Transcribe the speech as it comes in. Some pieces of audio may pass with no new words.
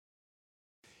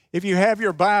If you have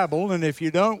your Bible, and if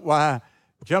you don't, why,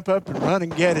 jump up and run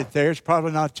and get it there. It's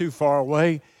probably not too far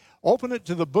away. Open it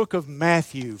to the book of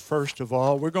Matthew, first of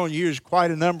all. We're going to use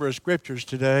quite a number of scriptures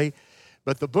today,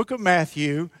 but the book of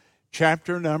Matthew,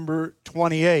 chapter number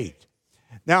 28.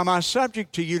 Now, my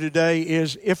subject to you today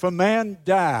is, if a man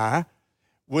die,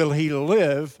 will he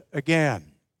live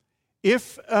again?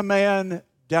 If a man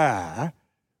die,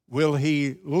 will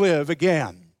he live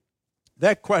again?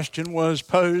 That question was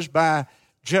posed by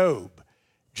Job.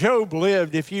 Job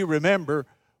lived, if you remember,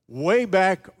 way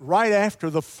back right after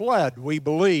the flood, we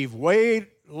believe, way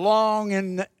long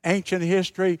in ancient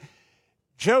history.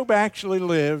 Job actually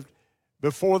lived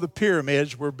before the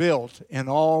pyramids were built, in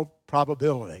all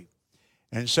probability.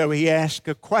 And so he asked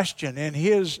a question in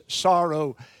his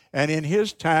sorrow and in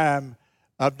his time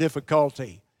of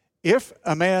difficulty. If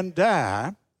a man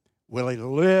die, will he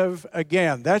live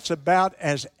again? That's about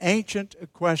as ancient a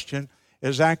question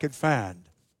as I could find.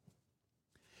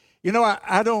 You know,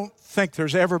 I don't think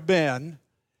there's ever been,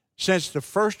 since the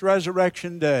first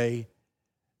resurrection day,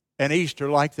 an Easter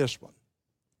like this one.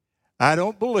 I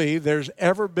don't believe there's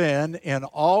ever been in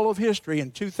all of history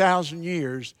in 2,000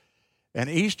 years an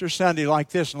Easter Sunday like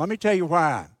this. And let me tell you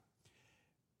why.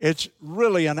 It's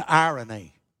really an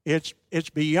irony. It's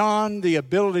beyond the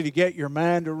ability to get your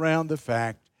mind around the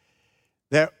fact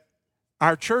that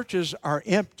our churches are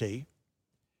empty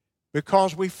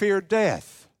because we fear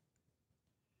death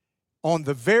on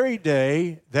the very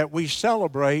day that we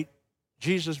celebrate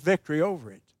Jesus' victory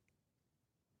over it.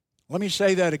 Let me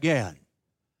say that again.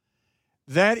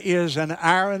 That is an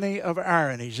irony of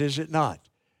ironies, is it not?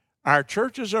 Our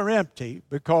churches are empty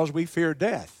because we fear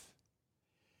death.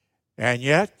 And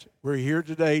yet, we're here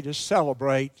today to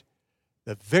celebrate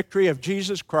the victory of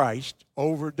Jesus Christ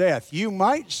over death. You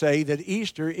might say that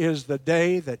Easter is the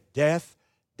day that death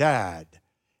died.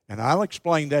 And I'll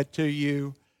explain that to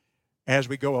you as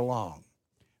we go along.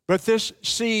 But this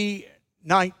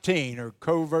C-19 or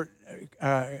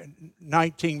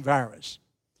COVID-19 virus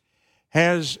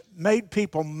has made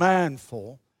people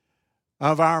mindful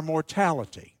of our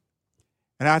mortality.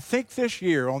 And I think this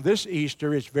year, on this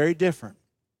Easter, it's very different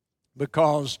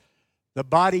because the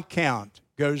body count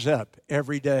goes up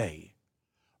every day.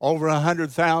 Over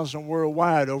 100,000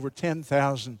 worldwide, over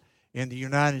 10,000 in the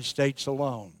United States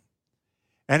alone.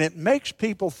 And it makes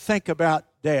people think about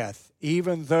death,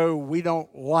 even though we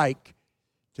don't like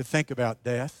to think about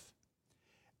death.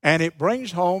 And it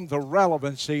brings home the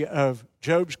relevancy of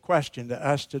Job's question to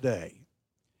us today.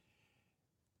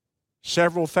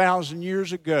 Several thousand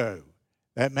years ago,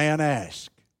 that man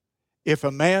asked, if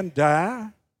a man die,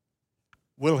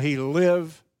 will he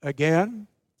live again?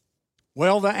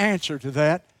 Well, the answer to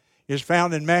that is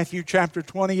found in Matthew chapter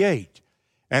 28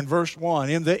 and verse 1.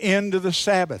 In the end of the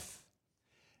Sabbath,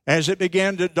 as it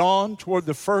began to dawn toward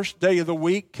the first day of the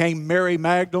week, came Mary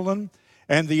Magdalene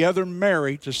and the other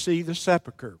Mary to see the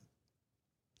sepulchre.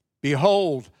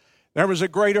 Behold, there was a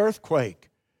great earthquake,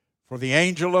 for the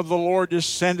angel of the Lord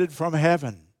descended from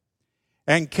heaven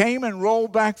and came and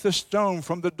rolled back the stone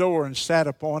from the door and sat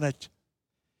upon it.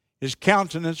 His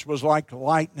countenance was like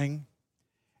lightning,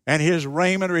 and his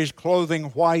raiment or his clothing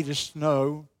white as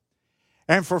snow.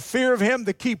 And for fear of him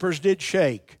the keepers did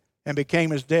shake, and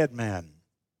became as dead men.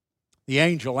 The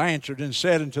angel answered and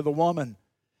said unto the woman,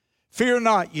 Fear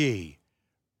not ye,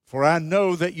 for I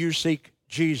know that you seek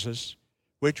Jesus,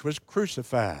 which was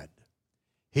crucified.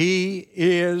 He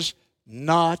is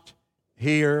not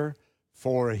here,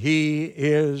 for he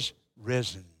is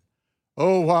risen.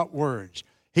 Oh, what words.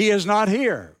 He is not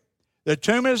here. The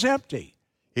tomb is empty.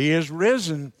 He is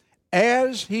risen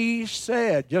as he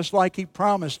said, just like he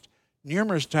promised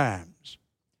numerous times.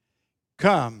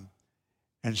 Come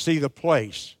and see the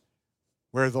place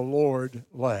where the Lord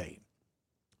lay.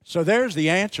 So there's the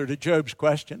answer to Job's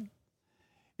question.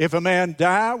 If a man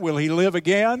die, will he live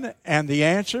again? And the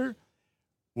answer,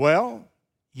 well,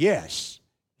 yes.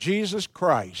 Jesus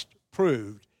Christ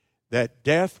proved that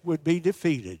death would be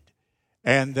defeated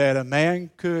and that a man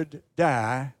could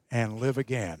die and live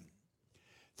again.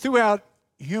 Throughout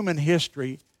human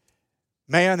history,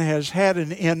 man has had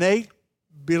an innate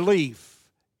belief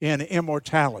in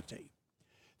immortality.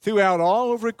 Throughout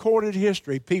all of recorded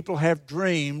history, people have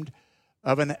dreamed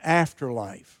of an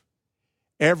afterlife.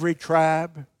 Every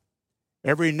tribe,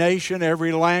 every nation,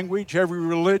 every language, every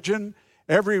religion,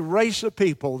 every race of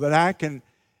people that I can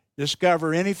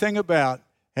discover anything about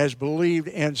has believed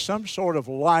in some sort of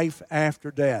life after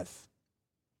death.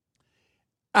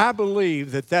 I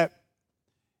believe that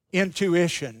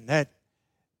intuition, that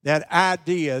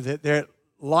idea that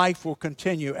life will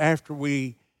continue after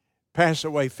we pass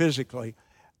away physically,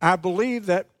 I believe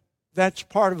that that's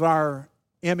part of our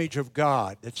image of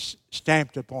God that's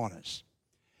stamped upon us.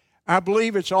 I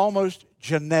believe it's almost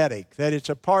genetic, that it's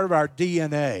a part of our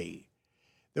DNA,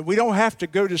 that we don't have to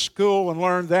go to school and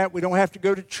learn that. We don't have to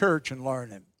go to church and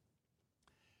learn it.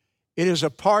 It is a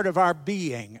part of our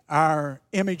being, our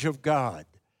image of God.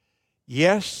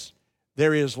 Yes,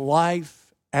 there is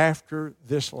life after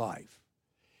this life.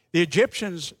 The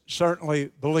Egyptians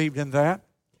certainly believed in that,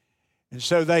 and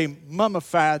so they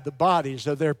mummified the bodies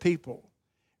of their people.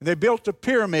 And they built the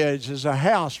pyramids as a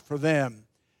house for them,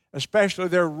 especially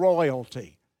their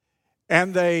royalty.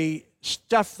 And they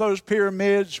stuffed those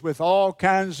pyramids with all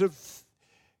kinds of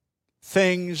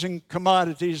things and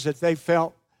commodities that they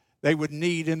felt they would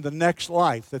need in the next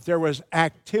life, that there was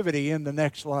activity in the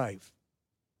next life.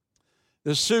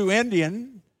 The Sioux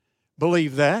Indian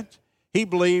believed that. He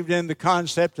believed in the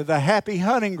concept of the happy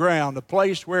hunting ground, a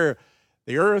place where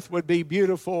the earth would be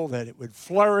beautiful, that it would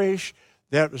flourish,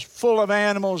 that it was full of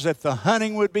animals, that the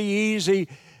hunting would be easy,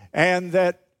 and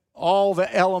that all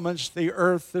the elements, the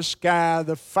earth, the sky,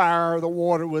 the fire, the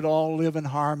water, would all live in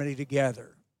harmony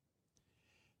together.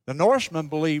 The Norsemen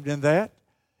believed in that.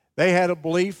 They had a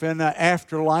belief in an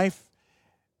afterlife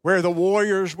where the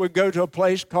warriors would go to a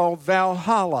place called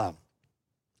Valhalla.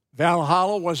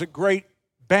 Valhalla was a great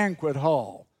banquet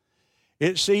hall.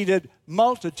 It seated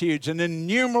multitudes, an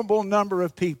innumerable number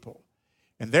of people.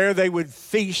 And there they would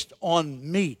feast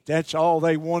on meat. That's all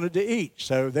they wanted to eat.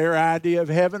 So their idea of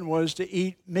heaven was to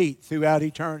eat meat throughout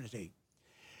eternity.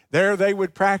 There they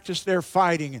would practice their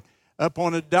fighting. Up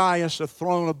on a dais, a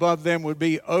throne above them would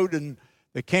be Odin,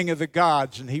 the king of the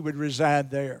gods, and he would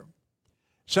reside there.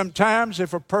 Sometimes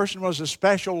if a person was a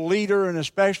special leader and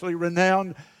especially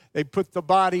renowned, they put the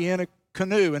body in a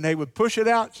canoe and they would push it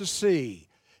out to sea,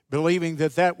 believing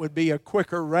that that would be a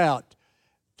quicker route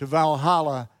to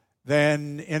Valhalla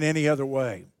than in any other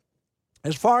way.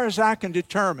 As far as I can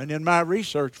determine in my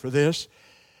research for this,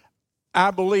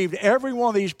 I believed every one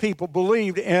of these people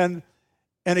believed in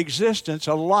an existence,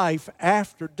 a life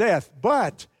after death.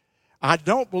 But I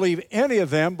don't believe any of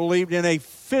them believed in a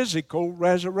physical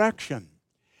resurrection.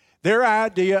 Their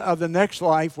idea of the next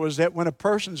life was that when a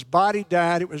person's body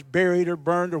died, it was buried or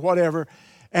burned or whatever,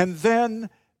 and then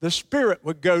the spirit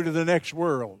would go to the next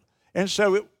world. And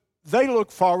so they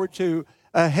looked forward to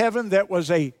a heaven that was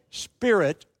a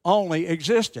spirit-only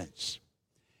existence.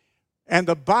 And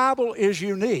the Bible is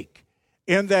unique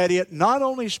in that it not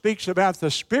only speaks about the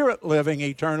spirit living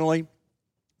eternally,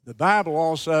 the Bible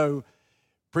also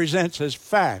presents as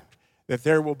fact that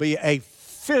there will be a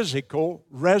physical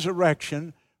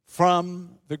resurrection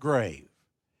from the grave.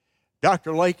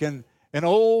 Dr. Lakin, an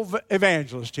old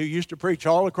evangelist who used to preach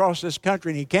all across this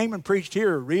country, and he came and preached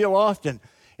here real often,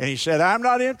 and he said, I'm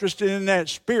not interested in that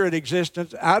spirit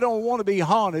existence. I don't want to be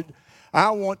haunted.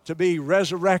 I want to be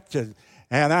resurrected.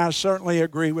 And I certainly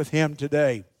agree with him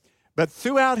today. But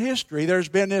throughout history, there's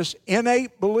been this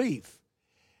innate belief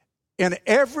in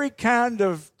every kind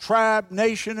of tribe,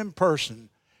 nation, and person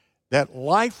that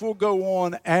life will go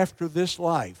on after this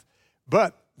life.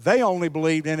 But they only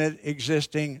believed in it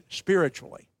existing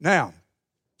spiritually. Now,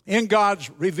 in God's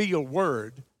revealed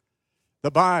word,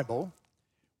 the Bible,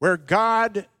 where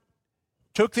God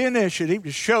took the initiative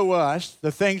to show us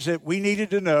the things that we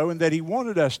needed to know and that he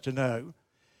wanted us to know.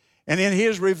 And in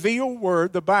his revealed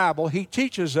word, the Bible, he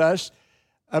teaches us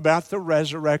about the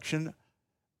resurrection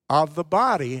of the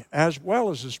body as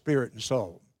well as the spirit and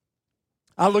soul.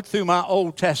 I looked through my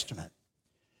Old Testament,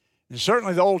 and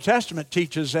certainly the Old Testament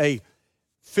teaches a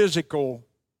physical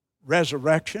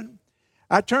resurrection.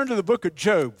 I turned to the book of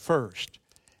Job first.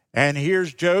 And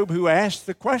here's Job who asked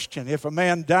the question, if a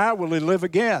man die, will he live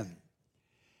again?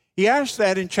 He asked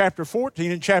that in chapter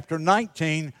 14 and chapter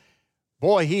 19.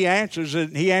 Boy, he answers it,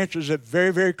 and he answers it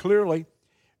very, very clearly.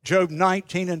 Job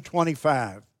 19 and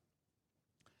 25.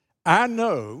 I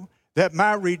know that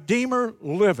my Redeemer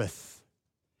liveth,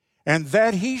 and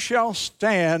that he shall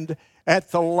stand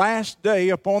at the last day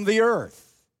upon the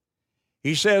earth.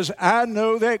 He says, I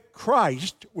know that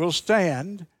Christ will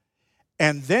stand.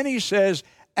 And then he says,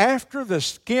 after the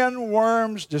skin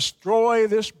worms destroy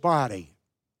this body,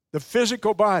 the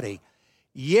physical body,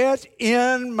 yet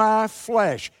in my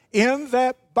flesh, in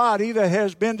that body that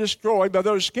has been destroyed by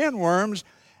those skin worms,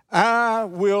 I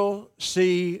will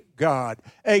see God.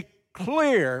 A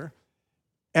clear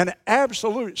and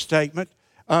absolute statement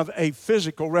of a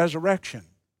physical resurrection.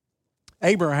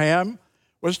 Abraham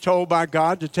was told by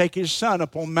God to take his son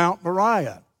upon Mount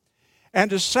Moriah and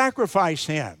to sacrifice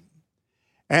him.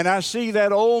 And I see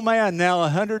that old man now,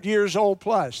 100 years old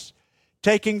plus,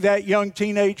 taking that young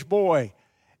teenage boy,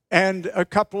 and a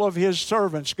couple of his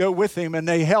servants go with him and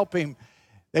they help him.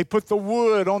 They put the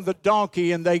wood on the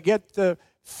donkey and they get the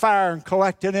fire and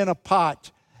collect it in a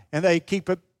pot, and they keep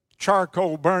a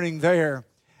charcoal burning there.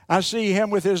 I see him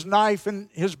with his knife in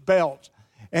his belt,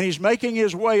 and he's making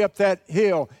his way up that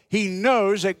hill. He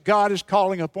knows that God is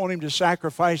calling upon him to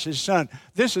sacrifice his son.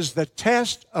 This is the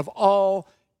test of all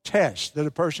tests that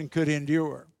a person could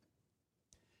endure.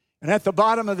 And at the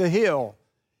bottom of the hill,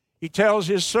 he tells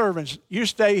his servants, you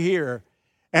stay here,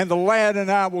 and the lad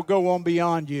and I will go on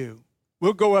beyond you.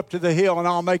 We'll go up to the hill, and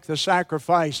I'll make the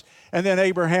sacrifice. And then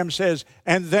Abraham says,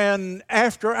 and then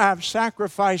after I've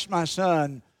sacrificed my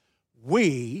son,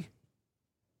 we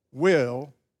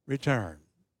will return.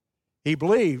 He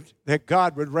believed that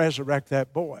God would resurrect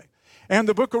that boy. And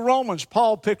the book of Romans,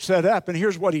 Paul picks that up, and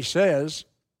here's what he says.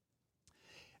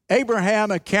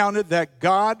 Abraham accounted that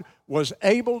God was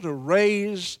able to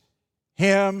raise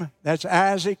him, that's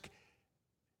Isaac.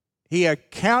 He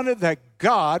accounted that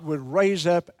God would raise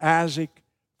up Isaac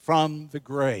from the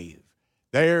grave.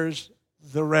 There's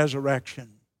the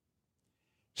resurrection.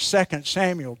 2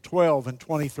 Samuel 12 and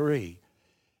 23.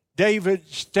 David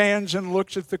stands and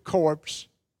looks at the corpse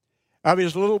of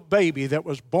his little baby that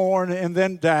was born and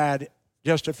then died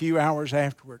just a few hours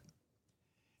afterward.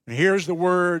 And here's the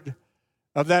word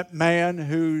of that man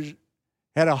who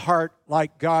had a heart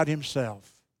like God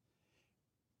himself.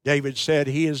 David said,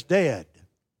 he is dead.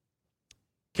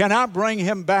 Can I bring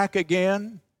him back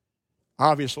again?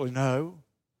 Obviously no.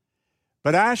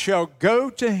 But I shall go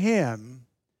to him,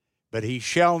 but he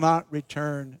shall not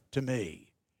return to me.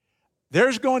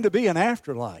 There's going to be an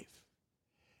afterlife.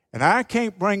 And I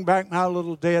can't bring back my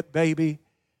little dead baby,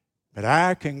 but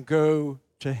I can go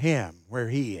to him where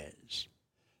he is.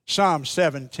 Psalm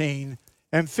 17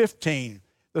 and 15,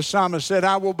 the psalmist said,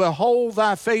 I will behold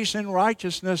thy face in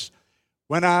righteousness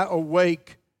when I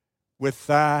awake with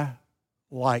thy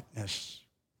likeness.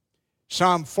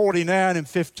 Psalm 49 and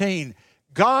 15,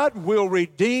 God will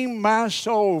redeem my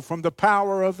soul from the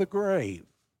power of the grave.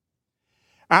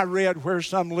 I read where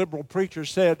some liberal preacher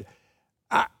said,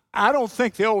 I don't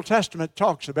think the Old Testament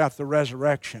talks about the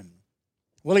resurrection.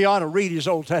 Well, he ought to read his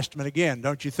Old Testament again,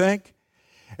 don't you think?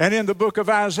 And in the book of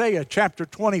Isaiah, chapter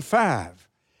 25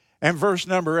 and verse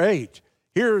number 8,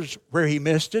 here's where he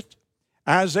missed it.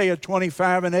 Isaiah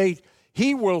 25 and 8,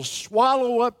 he will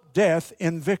swallow up death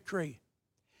in victory.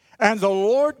 And the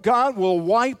Lord God will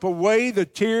wipe away the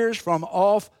tears from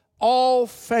off all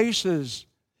faces.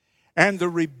 And the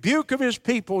rebuke of his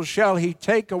people shall he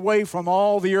take away from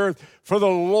all the earth, for the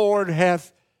Lord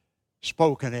hath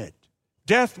spoken it.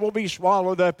 Death will be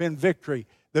swallowed up in victory.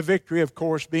 The victory, of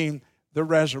course, being the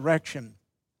resurrection.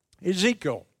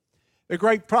 Ezekiel, the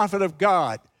great prophet of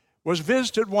God, was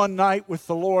visited one night with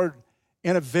the Lord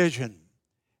in a vision.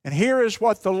 And here is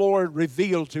what the Lord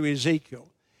revealed to Ezekiel.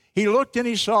 He looked and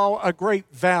he saw a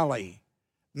great valley,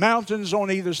 mountains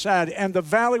on either side, and the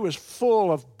valley was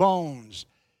full of bones,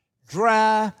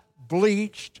 dry,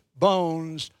 bleached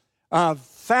bones of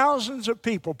thousands of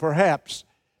people perhaps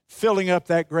filling up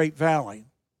that great valley.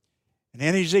 And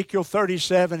in Ezekiel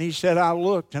 37, he said, I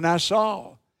looked and I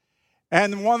saw.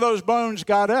 And one of those bones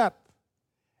got up,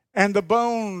 and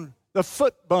the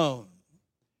foot bone,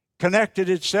 connected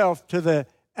itself to the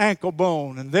ankle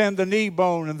bone, and then the knee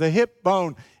bone and the hip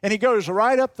bone, and he goes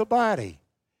right up the body.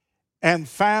 And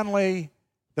finally,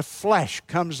 the flesh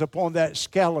comes upon that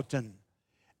skeleton,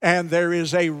 and there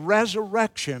is a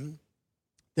resurrection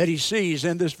that he sees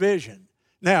in this vision.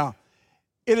 Now,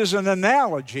 it is an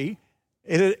analogy.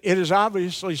 It is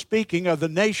obviously speaking of the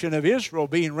nation of Israel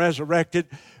being resurrected,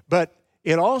 but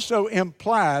it also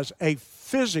implies a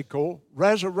physical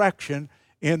resurrection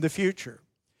in the future.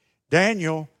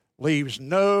 Daniel leaves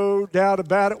no doubt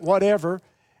about it whatever.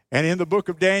 And in the book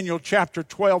of Daniel, chapter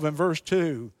 12 and verse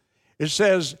 2, it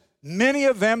says, many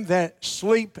of them that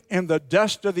sleep in the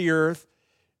dust of the earth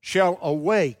shall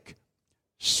awake,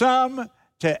 some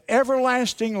to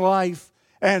everlasting life,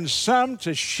 and some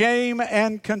to shame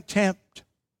and contempt.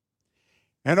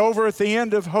 And over at the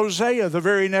end of Hosea, the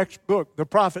very next book, the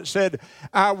prophet said,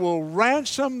 I will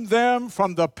ransom them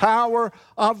from the power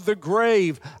of the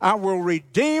grave. I will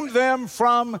redeem them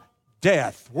from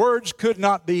death. Words could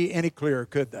not be any clearer,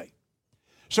 could they?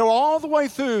 So all the way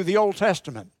through the Old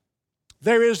Testament,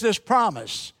 there is this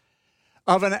promise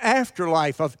of an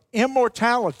afterlife, of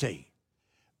immortality.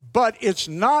 But it's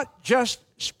not just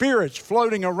spirits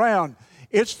floating around.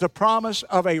 It's the promise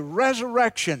of a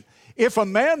resurrection. If a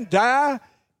man die,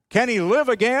 can he live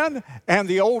again? And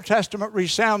the Old Testament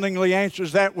resoundingly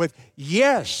answers that with,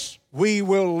 yes, we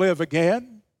will live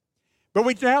again. But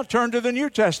we now turn to the New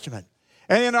Testament.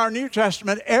 And in our New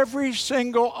Testament, every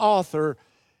single author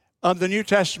of the New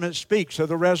Testament speaks of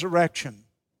the resurrection.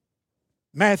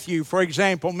 Matthew, for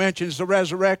example, mentions the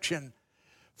resurrection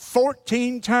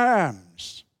 14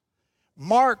 times.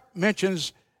 Mark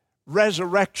mentions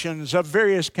resurrections of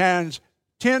various kinds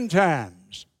 10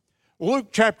 times. Luke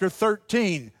chapter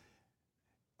 13,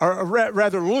 or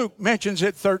rather Luke mentions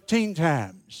it 13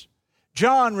 times.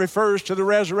 John refers to the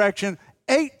resurrection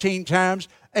 18 times,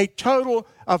 a total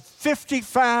of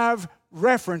 55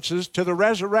 references to the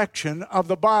resurrection of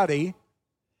the body,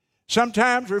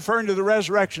 sometimes referring to the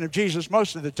resurrection of Jesus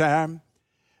most of the time,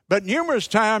 but numerous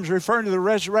times referring to the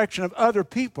resurrection of other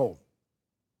people,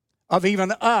 of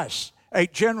even us, a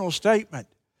general statement.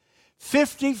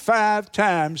 55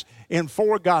 times in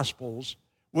 4 Gospels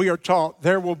we are taught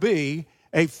there will be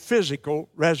a physical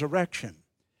resurrection.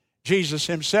 Jesus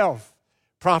himself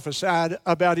prophesied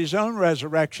about his own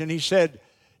resurrection. He said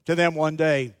to them one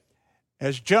day,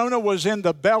 as Jonah was in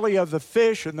the belly of the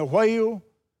fish and the whale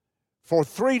for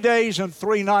 3 days and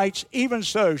 3 nights, even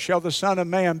so shall the Son of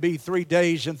Man be 3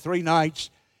 days and 3 nights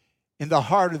in the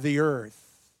heart of the earth.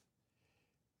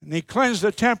 And he cleansed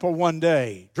the temple one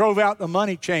day, drove out the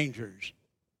money changers.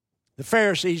 The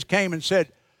Pharisees came and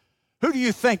said, who do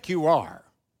you think you are?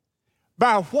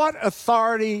 By what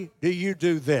authority do you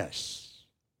do this?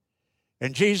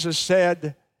 And Jesus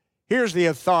said, here's the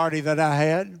authority that I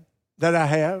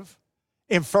have,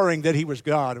 inferring that he was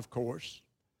God, of course.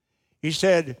 He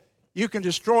said, you can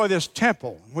destroy this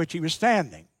temple in which he was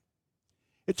standing.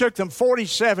 It took them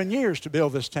 47 years to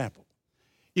build this temple.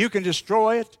 You can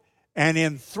destroy it, and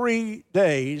in 3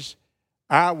 days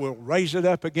I will raise it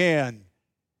up again.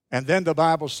 And then the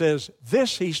Bible says,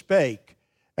 this he spake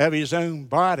of his own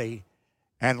body.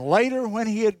 And later, when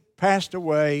he had passed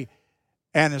away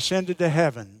and ascended to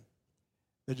heaven,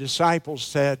 the disciples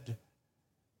said,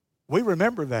 we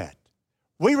remember that.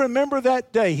 We remember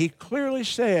that day. He clearly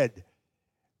said,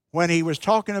 when he was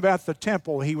talking about the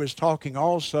temple, he was talking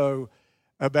also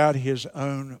about his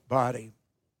own body.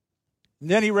 And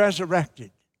then he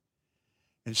resurrected.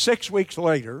 And 6 weeks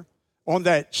later, on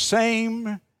that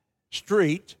same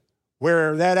street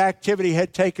where that activity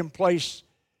had taken place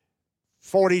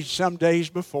 40-some days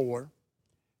before,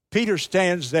 Peter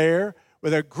stands there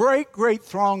with a great, great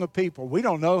throng of people. We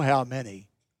don't know how many.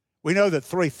 We know that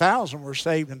 3,000 were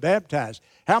saved and baptized.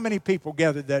 How many people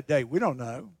gathered that day? We don't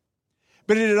know.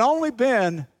 But it had only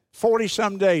been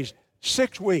 40-some days,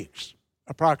 6 weeks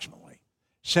approximately,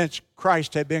 since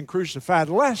Christ had been crucified,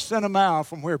 less than a mile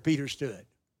from where Peter stood.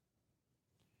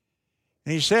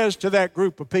 And he says to that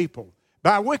group of people,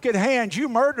 by wicked hands you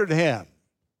murdered him.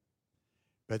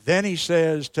 But then he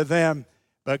says to them,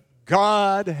 but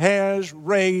God has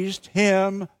raised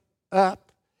him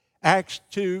up. Acts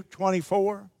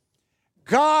 2:24.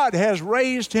 God has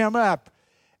raised him up.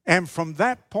 And from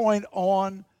that point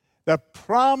on, the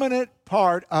prominent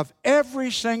part of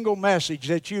every single message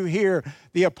that you hear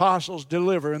the apostles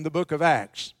deliver in the book of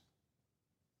Acts,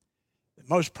 the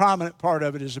most prominent part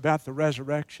of it is about the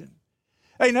resurrection.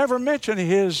 They never mention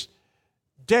his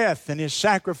death and his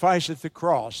sacrifice at the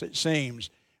cross, it seems,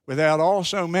 without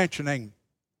also mentioning,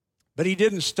 but he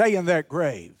didn't stay in that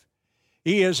grave.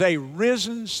 He is a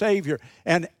risen Savior.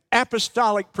 And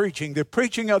apostolic preaching, the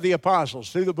preaching of the apostles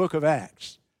through the book of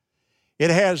Acts, it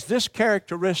has this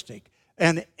characteristic,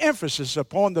 an emphasis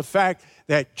upon the fact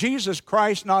that Jesus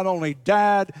Christ not only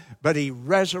died, but he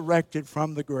resurrected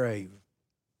from the grave.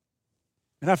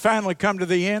 And I finally come to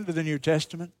the end of the New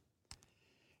Testament,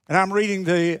 and I'm reading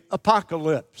the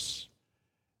Apocalypse,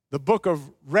 the book of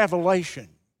Revelation.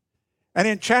 And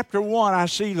in chapter 1, I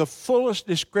see the fullest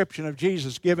description of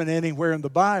Jesus given anywhere in the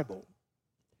Bible.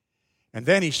 And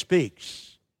then he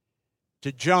speaks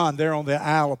to John there on the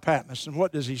Isle of Patmos. And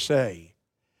what does he say?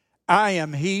 I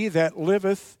am he that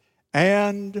liveth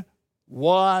and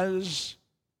was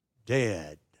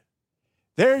dead.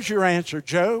 There's your answer,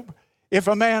 Job. If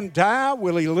a man die,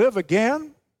 will he live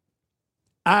again?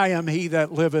 I am he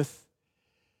that liveth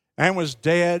and was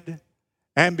dead,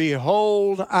 and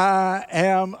behold, I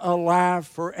am alive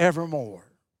forevermore.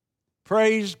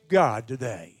 Praise God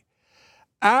today.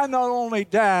 I not only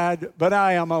died, but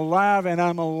I am alive, and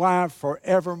I'm alive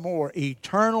forevermore.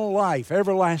 Eternal life,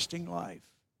 everlasting life.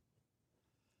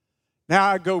 Now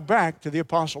I go back to the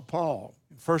Apostle Paul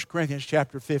in 1 Corinthians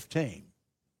chapter 15.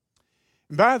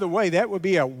 And by the way, that would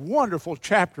be a wonderful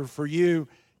chapter for you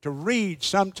to read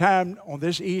sometime on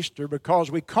this Easter,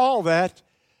 because we call that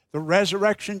the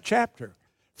resurrection chapter.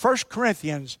 1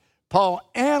 Corinthians, Paul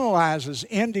analyzes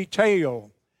in detail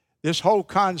this whole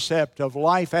concept of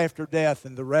life after death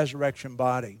and the resurrection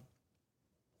body.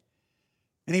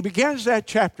 And he begins that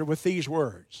chapter with these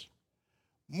words.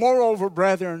 Moreover,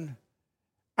 brethren,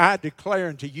 I declare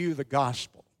unto you the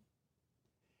gospel.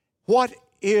 What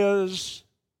is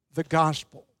the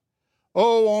gospel?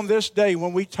 Oh, on this day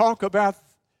when we talk about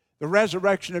the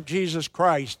resurrection of Jesus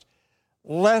Christ,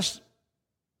 let's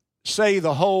say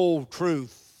the whole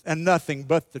truth and nothing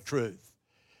but the truth.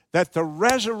 That the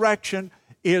resurrection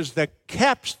is the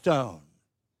capstone.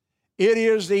 It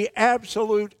is the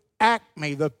absolute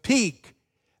acme, the peak,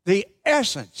 the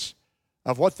essence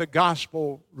of what the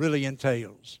gospel really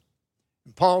entails.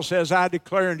 And Paul says, I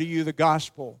declare unto you the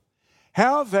gospel,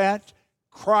 how that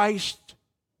Christ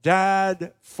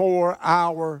died for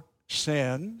our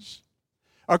sins,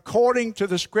 according to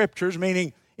the Scriptures,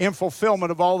 meaning in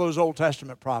fulfillment of all those Old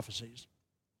Testament prophecies.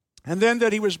 And then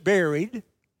that he was buried,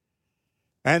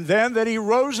 and then that he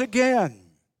rose again,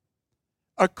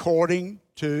 according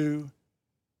to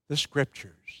the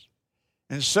Scriptures.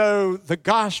 And so the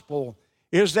gospel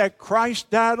is that Christ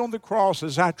died on the cross,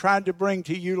 as I tried to bring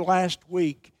to you last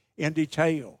week in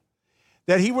detail.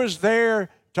 That he was there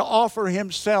to offer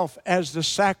himself as the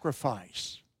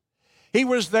sacrifice. He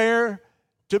was there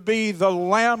to be the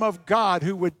Lamb of God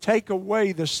who would take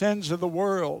away the sins of the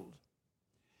world.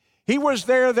 He was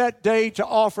there that day to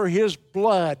offer his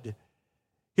blood,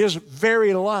 his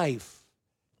very life,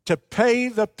 to pay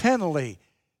the penalty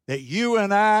that you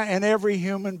and I and every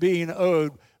human being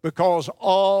owed, because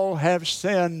all have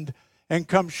sinned and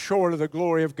come short of the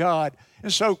glory of God.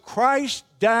 And so Christ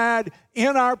died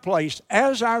in our place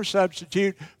as our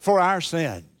substitute for our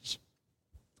sins.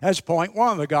 That's point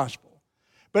one of the gospel.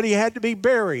 But he had to be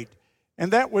buried,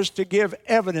 and that was to give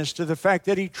evidence to the fact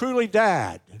that he truly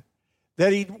died,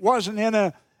 that he wasn't in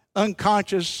an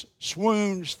unconscious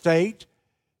swoon state,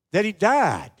 that he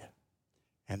died.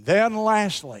 And then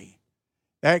lastly,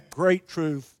 that great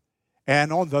truth,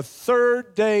 and on the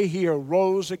third day he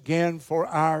arose again for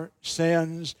our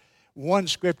sins. One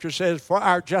scripture says, for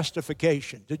our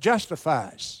justification, to justify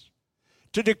us,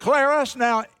 to declare us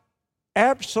now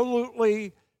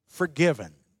absolutely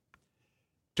forgiven,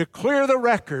 to clear the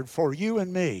record for you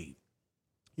and me.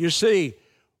 You see,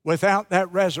 without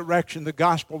that resurrection, the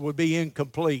gospel would be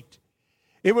incomplete.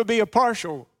 It would be a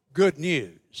partial good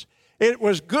news. It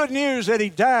was good news that he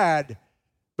died,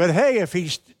 but hey, if he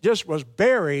just was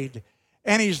buried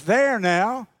and he's there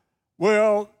now,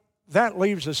 well, that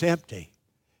leaves us empty.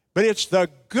 But it's the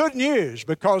good news,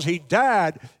 because he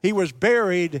died, he was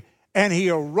buried, and he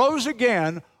arose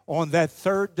again on that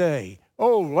third day.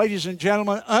 Oh, ladies and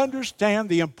gentlemen, understand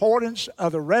the importance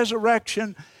of the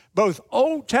resurrection. Both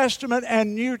Old Testament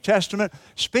and New Testament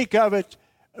speak of it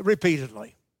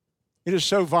repeatedly. It is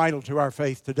so vital to our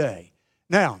faith today.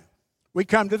 Now, we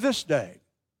come to this day,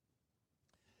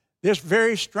 this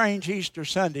very strange Easter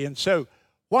Sunday. And so,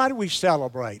 why do we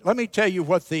celebrate? Let me tell you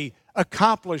what the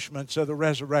accomplishments of the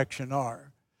resurrection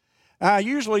are. I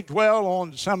usually dwell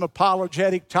on some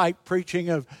apologetic type preaching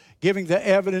of giving the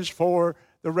evidence for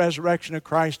the resurrection of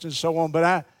Christ and so on,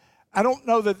 but I don't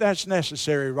know that that's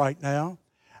necessary right now.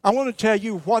 I want to tell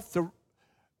you what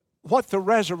the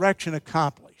resurrection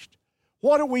accomplished.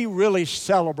 What are we really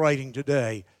celebrating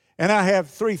today? And I have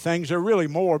three things. There are really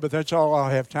more, but that's all I'll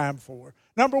have time for.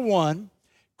 Number one,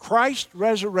 Christ's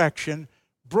resurrection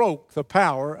broke the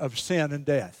power of sin and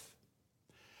death.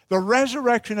 The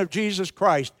resurrection of Jesus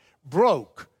Christ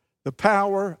broke the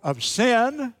power of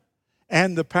sin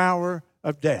and the power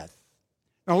of death.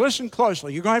 Now listen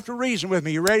closely. You're going to have to reason with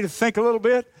me. You ready to think a little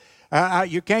bit?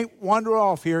 You can't wander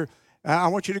off here. I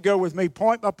want you to go with me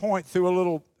point by point through a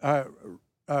little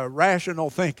rational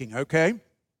thinking, okay?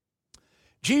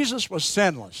 Jesus was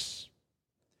sinless.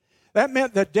 That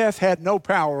meant that death had no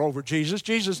power over Jesus.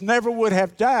 Jesus never would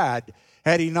have died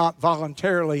had he not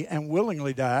voluntarily and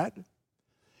willingly died.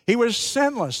 He was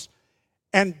sinless,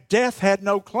 and death had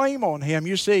no claim on him.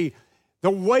 You see,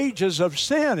 the wages of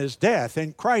sin is death,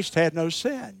 and Christ had no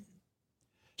sin.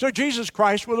 So Jesus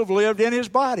Christ would have lived in his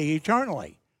body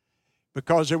eternally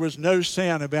because there was no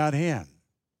sin about him.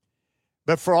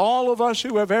 But for all of us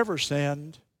who have ever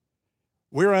sinned,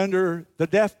 we're under the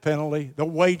death penalty. The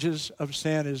wages of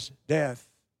sin is death.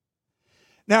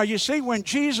 Now, you see, when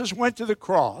Jesus went to the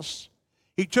cross,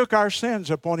 he took our sins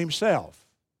upon himself.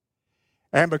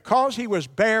 And because he was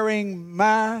bearing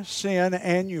my sin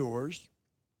and yours,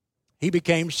 he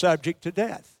became subject to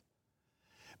death.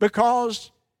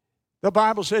 Because the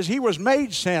Bible says he was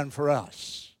made sin for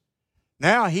us.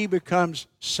 Now he becomes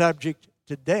subject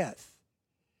to death.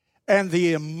 And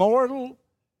the immortal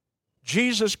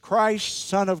Jesus Christ,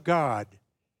 Son of God,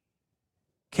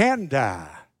 can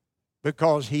die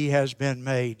because he has been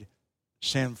made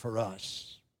sin for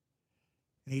us.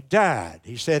 And he died.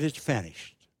 He said, it's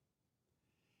finished.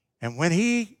 And when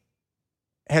he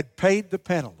had paid the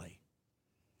penalty,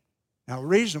 now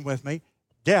reason with me,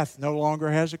 death no longer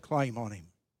has a claim on him.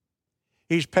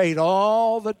 He's paid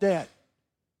all the debt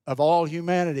of all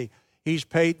humanity. He's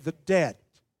paid the debt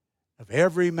of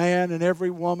every man and every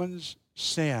woman's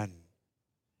sin.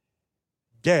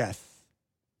 Death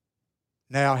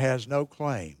now has no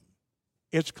claim.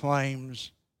 Its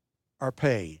claims are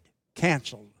paid,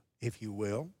 canceled, if you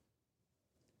will.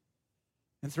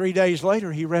 And 3 days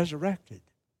later, he resurrected.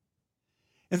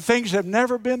 And things have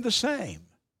never been the same.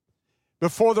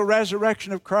 Before the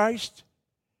resurrection of Christ,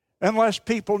 unless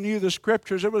people knew the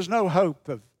Scriptures, there was no hope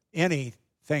of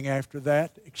anything after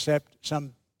that except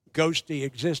some ghosty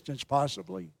existence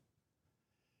possibly.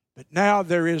 But now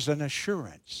there is an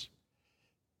assurance.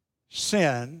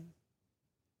 Sin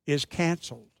is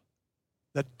canceled.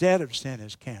 The debt of sin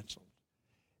is canceled.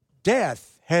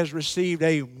 Death has received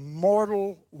a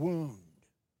mortal wound.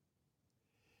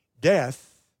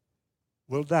 Death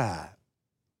will die,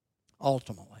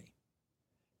 ultimately.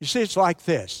 You see, it's like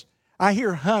this. I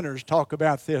hear hunters talk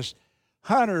about this.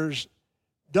 Hunters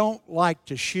don't like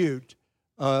to shoot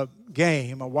a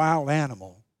game, a wild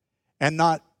animal, and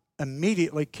not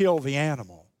immediately kill the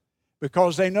animal,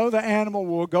 because they know the animal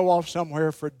will go off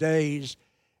somewhere for days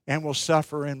and will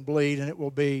suffer and bleed, and it will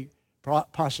be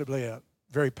possibly a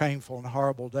very painful and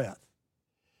horrible death.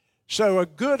 So a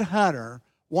good hunter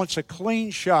wants a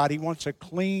clean shot. He wants a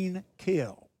clean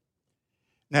kill.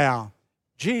 Now,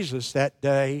 Jesus that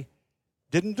day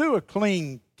didn't do a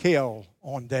clean kill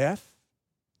on death.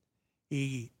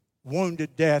 He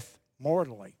wounded death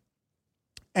mortally.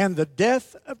 And the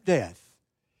death of death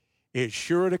is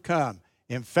sure to come.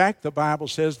 In fact, the Bible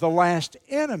says the last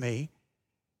enemy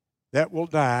that will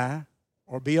die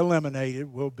or be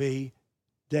eliminated will be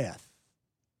death.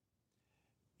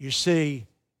 You see,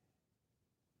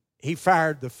 he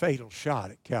fired the fatal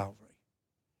shot at Calvary.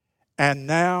 And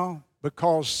now,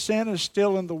 because sin is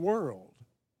still in the world,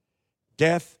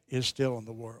 death is still in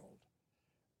the world.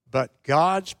 But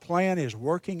God's plan is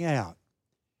working out,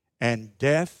 and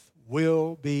death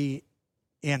will be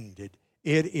ended.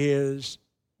 It is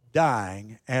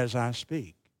dying as I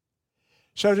speak.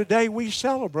 So today we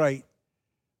celebrate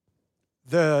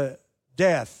the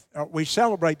death. We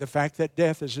celebrate the fact that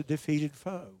death is a defeated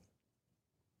foe.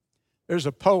 There's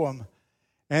a poem,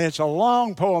 and it's a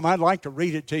long poem. I'd like to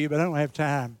read it to you, but I don't have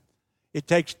time. It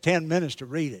takes 10 minutes to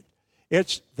read it.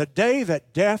 It's the day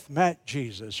that death met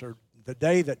Jesus, or the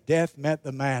day that death met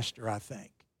the Master, I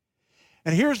think.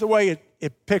 And here's the way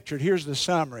it pictured. Here's the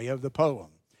summary of the poem.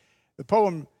 The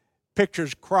poem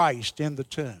pictures Christ in the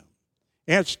tomb.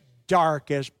 It's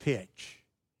dark as pitch.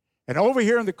 And over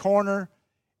here in the corner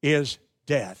is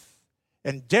death.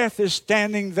 And death is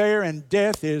standing there, and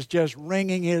death is just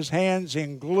wringing his hands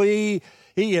in glee.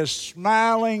 He is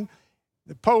smiling.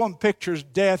 The poem pictures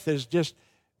death as just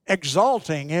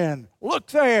exulting in, look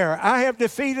there, I have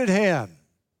defeated him.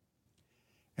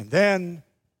 And then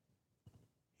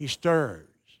he stirs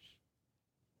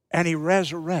and he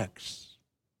resurrects.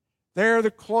 There are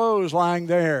the clothes lying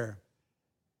there.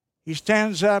 He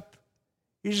stands up.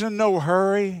 He's in no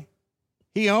hurry.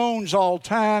 He owns all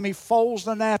time. He folds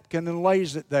the napkin and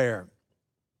lays it there.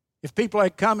 If people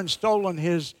had come and stolen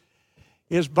his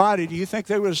body, do you think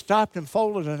they would have stopped and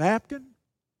folded a napkin?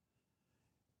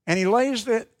 And he lays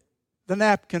the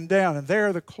napkin down, and there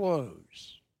are the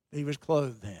clothes he was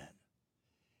clothed in.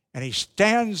 And he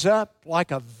stands up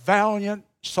like a valiant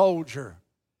soldier.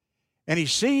 And he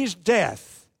sees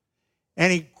death,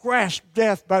 and he grasps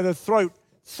death by the throat,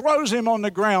 throws him on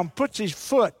the ground, puts his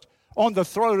foot on the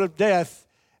throat of death,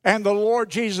 and the Lord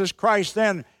Jesus Christ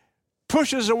then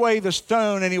pushes away the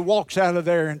stone, and he walks out of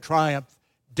there in triumph.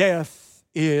 Death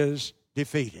is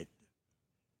defeated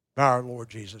by our Lord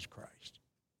Jesus Christ.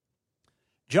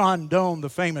 John Donne, the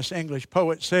famous English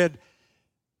poet, said,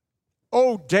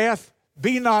 "O death,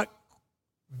 be not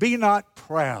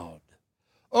proud.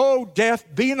 O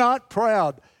death, be not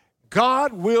proud.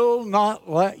 God will not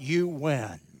let you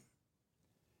win."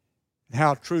 And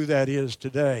how true that is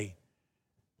today.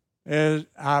 As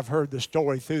I've heard the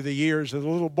story through the years of the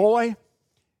little boy,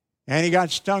 and he got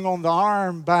stung on the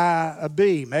arm by a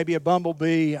bee, maybe a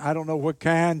bumblebee, I don't know what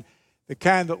kind, the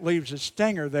kind that leaves a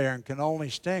stinger there and can only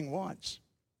sting once.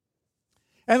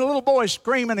 And the little boy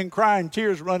screaming and crying,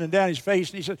 tears running down his face,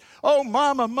 and he said, "Oh,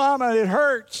 Mama, Mama, it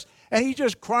hurts." And he's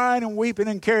just crying and weeping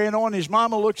and carrying on. His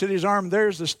mama looks at his arm.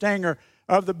 There's the stinger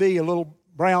of the bee, a little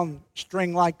brown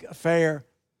string-like affair.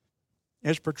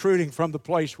 It's protruding from the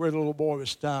place where the little boy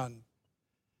was stung.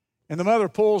 And the mother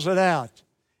pulls it out.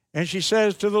 And she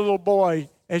says to the little boy,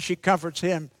 as she comforts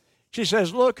him, she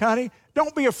says, "Look, honey,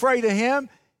 don't be afraid of him.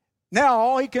 Now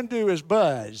all he can do is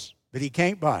buzz, but he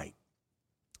can't bite."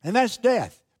 And that's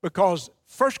death, because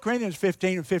 1 Corinthians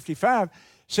 15 and 55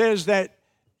 says that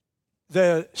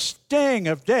the sting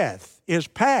of death is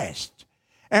past.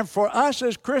 And for us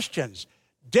as Christians,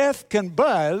 death can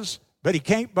buzz, but he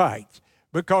can't bite.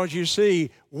 Because you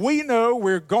see, we know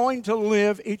we're going to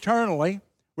live eternally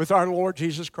with our Lord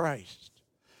Jesus Christ.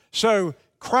 So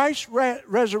Christ's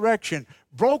resurrection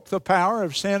broke the power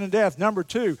of sin and death. Number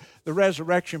two, the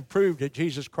resurrection proved that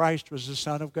Jesus Christ was the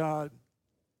Son of God.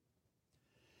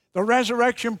 The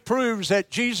resurrection proves that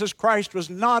Jesus Christ was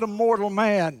not a mortal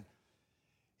man.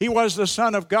 He was the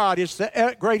Son of God. It's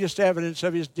the greatest evidence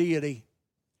of his deity.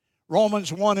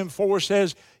 Romans 1:4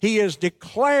 says, he is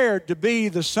declared to be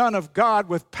the Son of God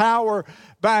with power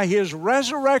by his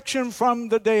resurrection from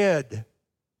the dead.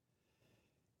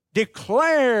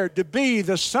 Declared to be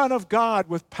the Son of God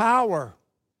with power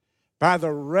by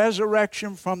the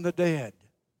resurrection from the dead.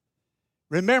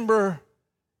 Remember,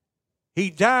 he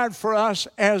died for us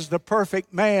as the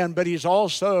perfect man, but he's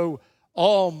also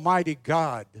Almighty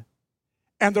God.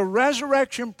 And the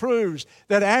resurrection proves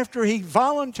that after he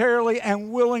voluntarily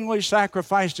and willingly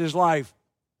sacrificed his life,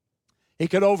 he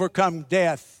could overcome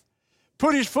death,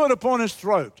 put his foot upon his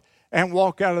throat, and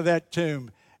walk out of that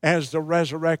tomb as the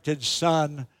resurrected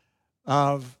Son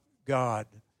of God.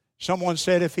 Someone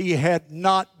said if he had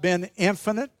not been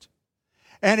infinite,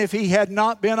 and if he had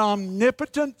not been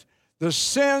omnipotent, the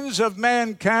sins of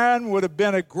mankind would have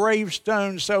been a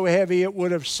gravestone so heavy it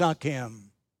would have sunk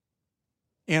him.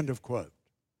 End of quote.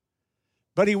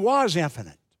 But he was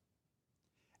infinite.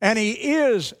 And he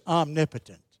is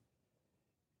omnipotent.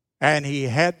 And he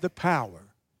had the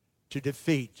power to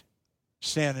defeat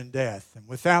sin and death. And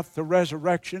without the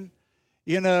resurrection,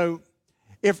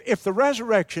 if the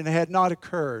resurrection had not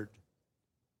occurred,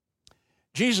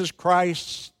 Jesus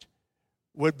Christ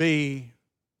would be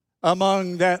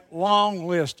among that long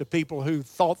list of people who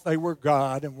thought they were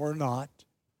God and were not.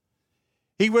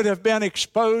 He would have been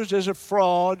exposed as a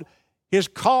fraud. His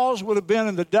cause would have been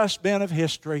in the dustbin of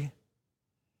history.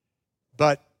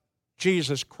 But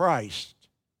Jesus Christ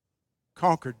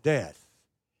conquered death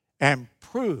and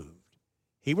proved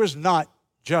he was not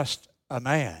just a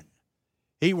man.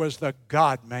 He was the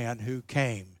God-man who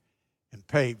came and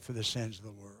paid for the sins of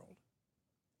the world.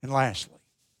 And lastly,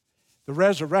 the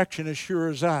resurrection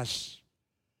assures us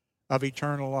of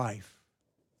eternal life.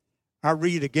 I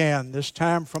read again, this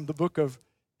time from the book of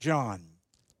John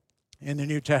in the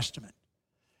New Testament.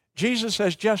 Jesus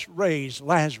has just raised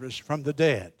Lazarus from the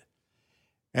dead.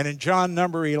 And in John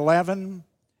number 11,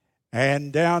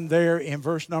 and down there in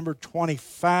verse number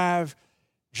 25,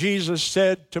 Jesus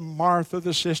said to Martha,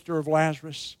 the sister of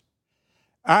Lazarus,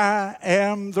 I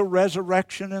am the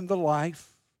resurrection and the life.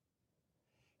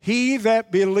 He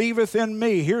that believeth in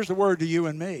me, here's the word to you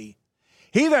and me.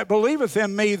 He that believeth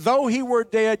in me, though he were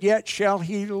dead, yet shall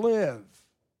he live.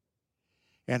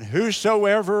 And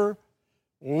whosoever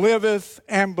liveth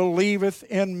and believeth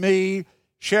in me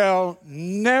shall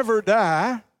never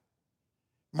die.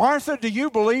 Martha, do you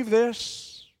believe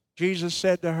this? Jesus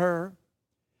said to her.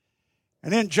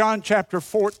 And in John chapter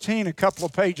 14, a couple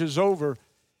of pages over,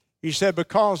 he said,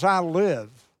 because I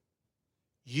live,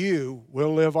 you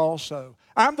will live also.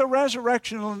 I'm the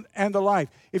resurrection and the life.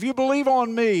 If you believe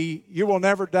on me, you will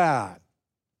never die.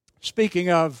 Speaking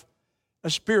of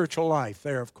a spiritual life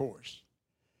there, of course.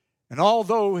 And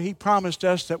although he promised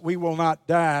us that we will not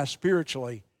die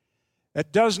spiritually,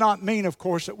 that does not mean, of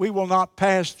course, that we will not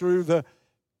pass through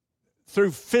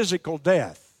physical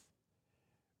death.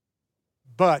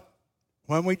 But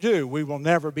when we do, we will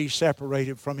never be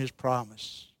separated from his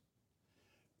promise.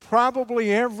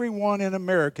 Probably everyone in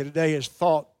America today has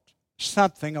thought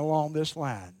something along this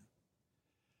line.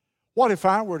 What if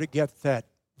I were to get that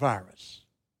virus?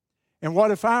 And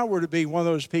what if I were to be one of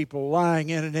those people lying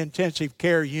in an intensive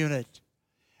care unit,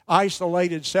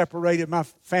 isolated, separated, my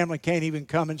family can't even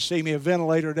come and see me, a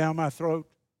ventilator down my throat?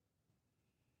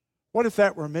 What if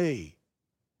that were me?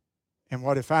 And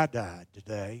what if I died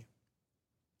today?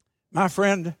 My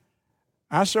friend,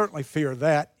 I certainly fear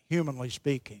that, humanly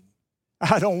speaking.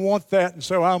 I don't want that, and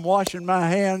so I'm washing my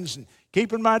hands and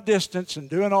keeping my distance and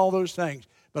doing all those things.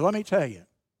 But let me tell you,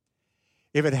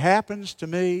 if it happens to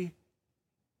me,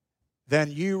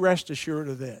 then you rest assured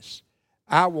of this.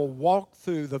 I will walk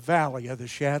through the valley of the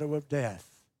shadow of death,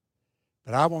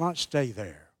 but I will not stay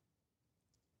there.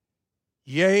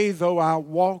 Yea, though I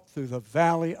walk through the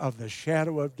valley of the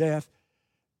shadow of death,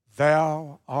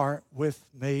 thou art with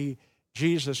me.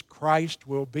 Jesus Christ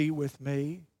will be with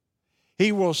me.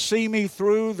 He will see me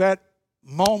through that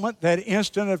moment, that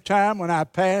instant of time when I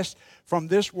pass from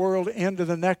this world into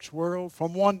the next world,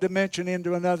 from one dimension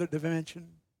into another dimension.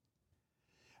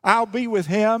 I'll be with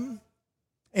him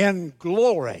in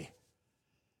glory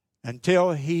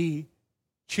until he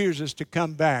chooses to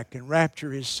come back and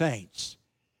rapture his saints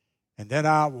And then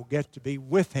I will get to be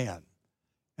with him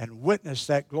and witness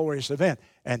that glorious event.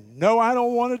 And no, I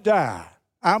don't want to die.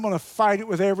 I'm going to fight it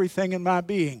with everything in my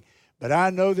being. But I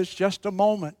know that's just a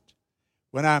moment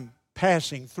when I'm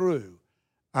passing through.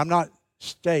 I'm not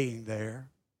staying there.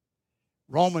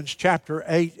 Romans chapter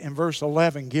 8 and verse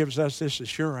 11 gives us this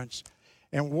assurance.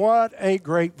 And what a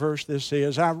great verse this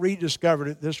is. I rediscovered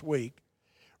it this week.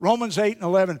 Romans 8 and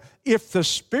 11. If the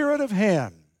Spirit of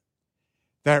him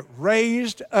that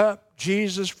raised up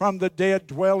Jesus from the dead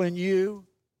dwell in you,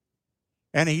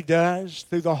 and he does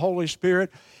through the Holy Spirit,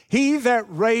 he that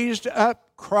raised up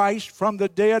Christ from the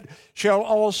dead shall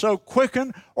also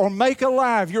quicken or make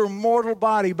alive your mortal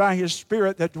body by his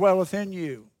Spirit that dwelleth in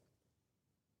you.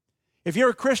 If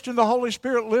you're a Christian, the Holy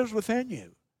Spirit lives within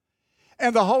you.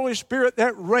 And the Holy Spirit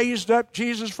that raised up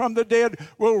Jesus from the dead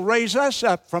will raise us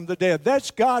up from the dead.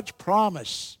 That's God's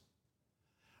promise.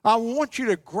 I want you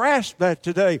to grasp that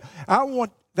today. I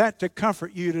want that to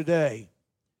comfort you today.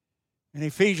 In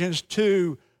Ephesians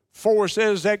 2:4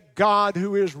 says that God,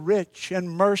 who is rich in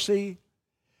mercy,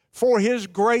 for his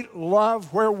great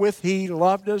love wherewith he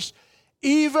loved us,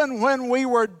 even when we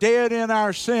were dead in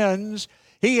our sins,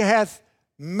 he hath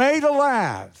made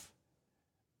alive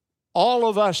all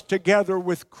of us together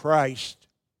with Christ.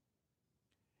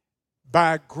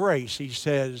 By grace, he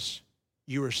says,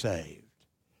 you are saved.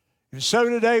 And so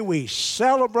today we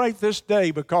celebrate this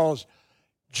day because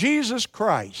Jesus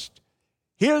Christ,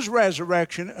 his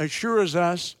resurrection, assures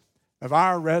us of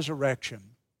our resurrection.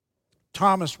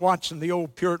 Thomas Watson, the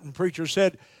old Puritan preacher,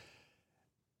 said,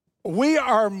 we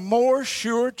are more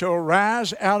sure to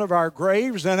arise out of our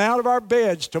graves than out of our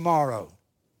beds tomorrow.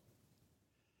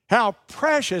 How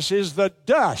precious is the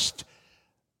dust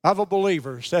of a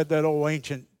believer, said that old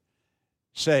ancient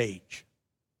sage.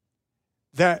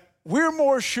 That we're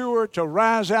more sure to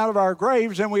rise out of our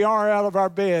graves than we are out of our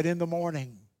bed in the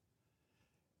morning.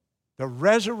 The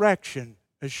resurrection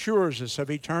assures us of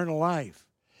eternal life.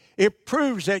 It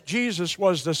proves that Jesus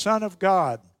was the Son of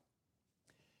God.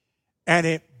 And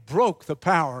it broke the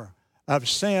power of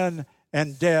sin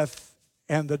and death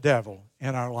and the devil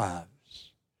in our lives.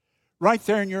 Right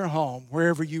there in your home,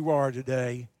 wherever you are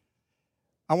today,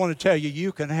 I want to tell you,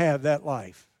 you can have that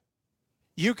life.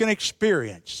 You can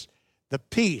experience the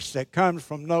peace that comes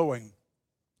from knowing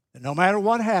that no matter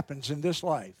what happens in this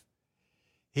life,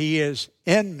 he is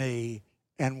in me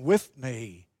and with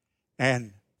me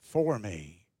and for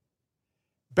me.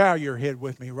 Bow your head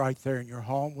with me right there in your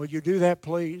home. Will you do that,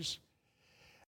 please?